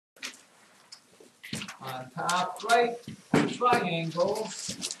On top right triangle.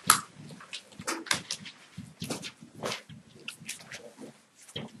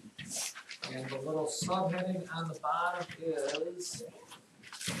 And the little subheading on the bottom is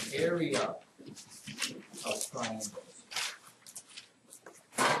area of triangles.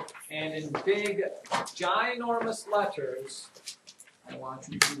 And in big, ginormous letters, I want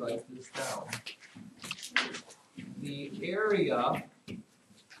you to write this down. The area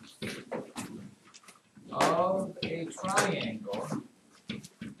of a triangle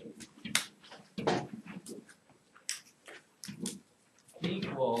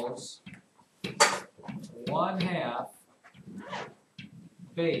equals 1/2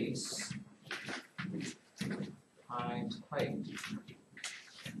 base times height.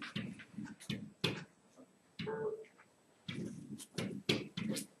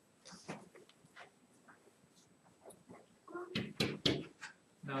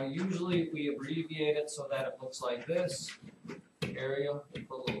 Now usually we abbreviate it so that it looks like this. Area, we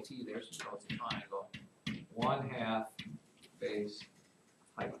put a little t there so you know it's a triangle. 1/2 base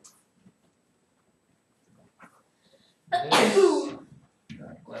height. This,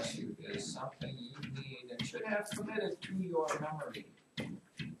 God bless you, is something you need and should have committed to your memory.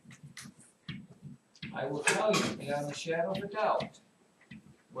 I will tell you, beyond the shadow of a doubt,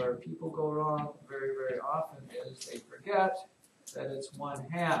 where people go wrong very, very often is they forget that it's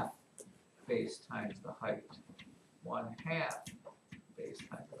 1/2 base times the height. 1/2 base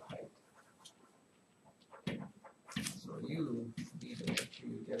times the height. So you need to make sure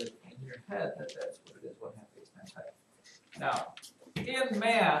you get it in your head that that's what it is, 1/2 base times height. Now, in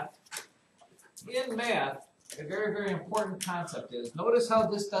math, a very, very important concept is, notice how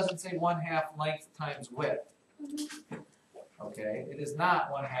this doesn't say 1/2 length times width. Okay, it is not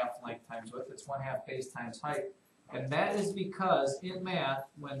 1/2 length times width, it's 1/2 base times height. And that is because in math,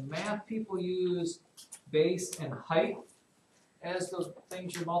 when math people use base and height as the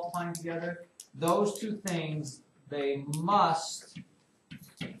things you're multiplying together, those two things, they must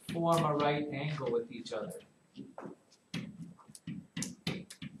form a right angle with each other.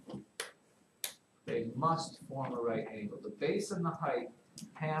 They must form a right angle. The base and the height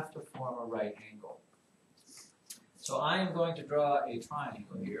have to form a right angle. So I am going to draw a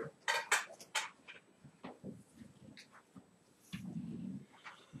triangle here.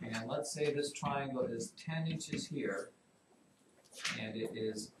 And let's say this triangle is 10 inches here, and it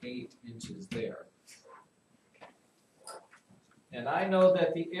is 8 inches there. And I know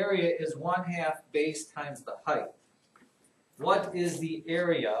that the area is 1/2 base times the height. What is the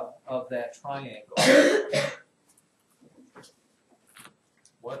area of that triangle?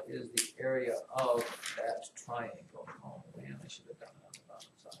 What is the area of that triangle? Oh man, I should have done it on the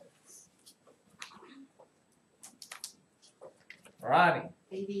bottom side. Ronnie.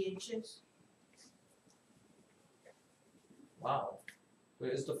 80 inches. Wow.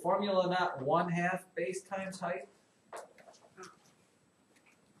 Is the formula not 1/2 base times height?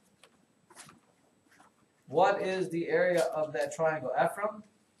 What is the area of that triangle? Ephraim?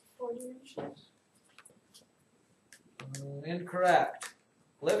 40 inches. Incorrect.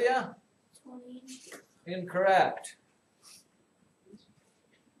 Olivia? 20 inches. Incorrect.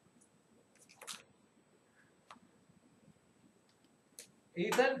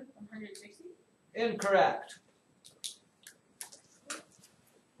 Ethan? 160. Incorrect.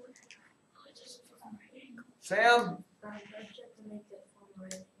 Sam?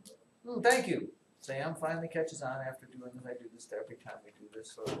 Thank you. Sam finally catches on after doing this. I do this every time we do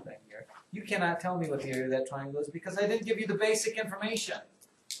this sort of thing here. You cannot tell me what the area of that triangle is because I didn't give you the basic information.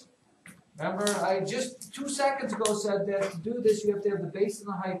 Remember, I just 2 seconds ago said that to do this you have to have the base and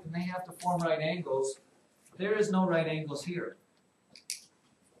the height and they have to form right angles. There is no right angles here.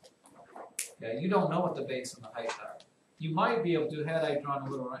 Yeah, you don't know what the base and the height are. You might be able to, had I drawn a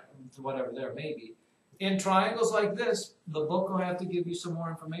little whatever there, maybe. In triangles like this, the book will have to give you some more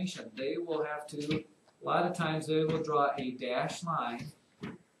information. They will have to, a lot of times they will draw a dashed line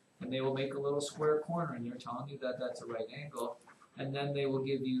and they will make a little square corner and they're telling you that that's a right angle, and then they will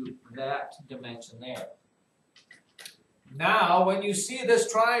give you that dimension there. Now, when you see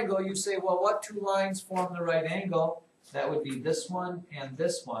this triangle, you say, well, what two lines form the right angle? That would be this one and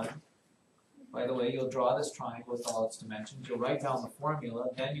this one. By the way, you'll draw this triangle with all its dimensions. You'll write down the formula.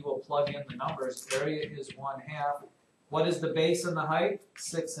 Then you will plug in the numbers. Area is 1/2. What is the base and the height?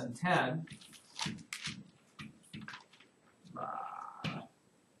 6 and 10.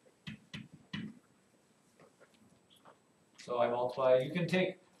 So I multiply. You can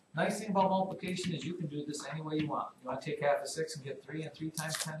take Nice thing about multiplication is you can do this any way you want. You want to take half of 6 and get 3, and 3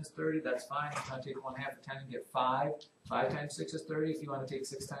 times 10 is 30, that's fine. If you want to take 1 half of 10 and get 5, 5 times 6 is 30. If you want to take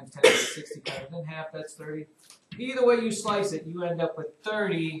 6 times 10 and get 60 times in half, that's 30. Either way you slice it, you end up with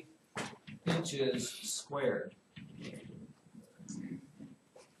 30 inches squared.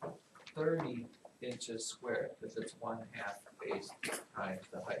 30 inches squared, because it's 1/2 base times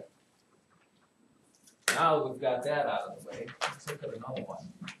the height. Now we've got that out of the way, let's look at another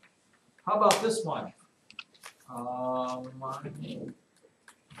one. How about this one?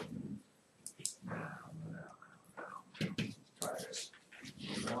 Try this.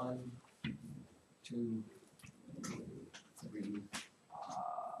 1, 2, 3.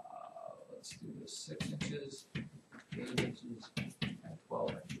 Let's do this. 6 inches, 8 inches, and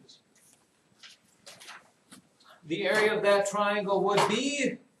 12 inches. The area of that triangle would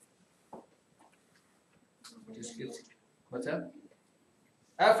be. Just get. What's that?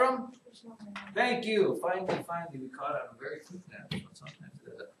 Ephraim? Thank you. Finally, we caught on a very quick nap. Sometimes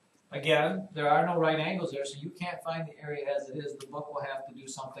it isn't. Again, there are no right angles there, so you can't find the area as it is. The book will have to do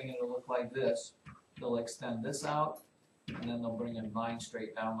something, and it'll look like this. They'll extend this out, and then they'll bring a line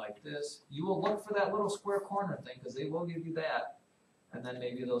straight down like this. You will look for that little square corner thing, because they will give you that. And then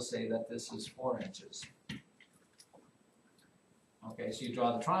maybe they'll say that this is 4 inches. Okay, so you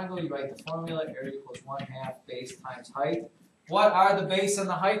draw the triangle, you write the formula, area equals 1/2 base times height. What are the base and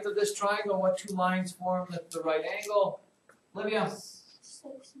the height of this triangle? What two lines form the right angle? Olivia?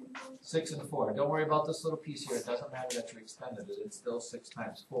 6 and 4. Don't worry about this little piece here. It doesn't matter that you extended it. It's still 6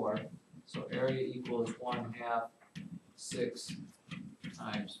 times 4. So area equals 1/2 6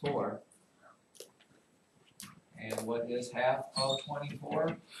 times 4. And what is half of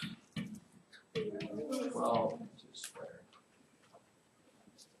 24? 12 inches squared.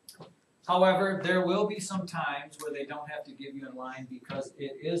 However, there will be some times where they don't have to give you a line because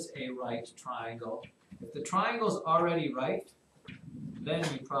it is a right triangle. If the triangle's already right, then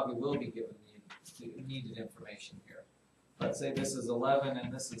you probably will be given the needed information here. Let's say this is 11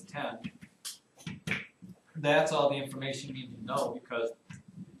 and this is 10. That's all the information you need to know because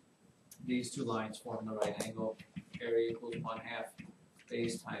these two lines form the right angle. Area equals 1/2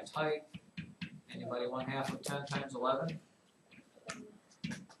 base times height. Anybody 1/2 of 10 times 11?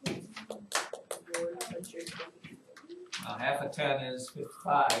 Half of 10 is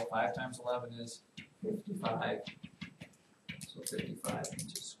 55. 5 times 11 is 55. So 55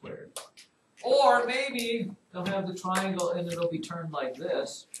 inches squared. Or maybe they'll have the triangle and it'll be turned like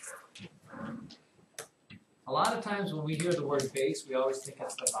this. A lot of times when we hear the word base, we always think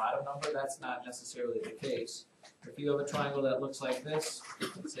it's the bottom number. That's not necessarily the case. If you have a triangle that looks like this,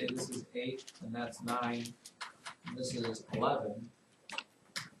 let's say this is 8 and that's 9, and this is 11.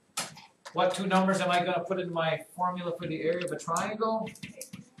 What two numbers am I going to put in my formula for the area of a triangle?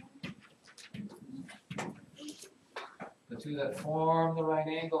 The two that form the right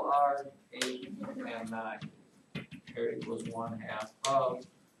angle are 8 and 9. Area equals 1/2 of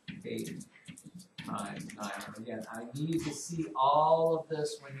 8 times 9. And again, I need to see all of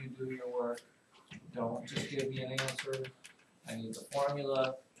this when you do your work. Don't just give me an answer. I need the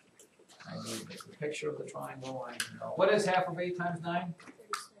formula. I need the picture of the triangle. I need to know. What is half of 8 times 9?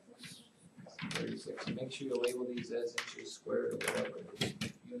 36. Make sure you label these as inches squared or whatever it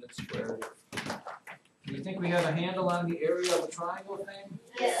is, units squared. Do you think we have a handle on the area of the triangle thing?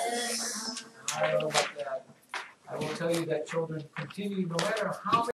 Yes. I don't know about that. I will tell you that children continue, no matter how many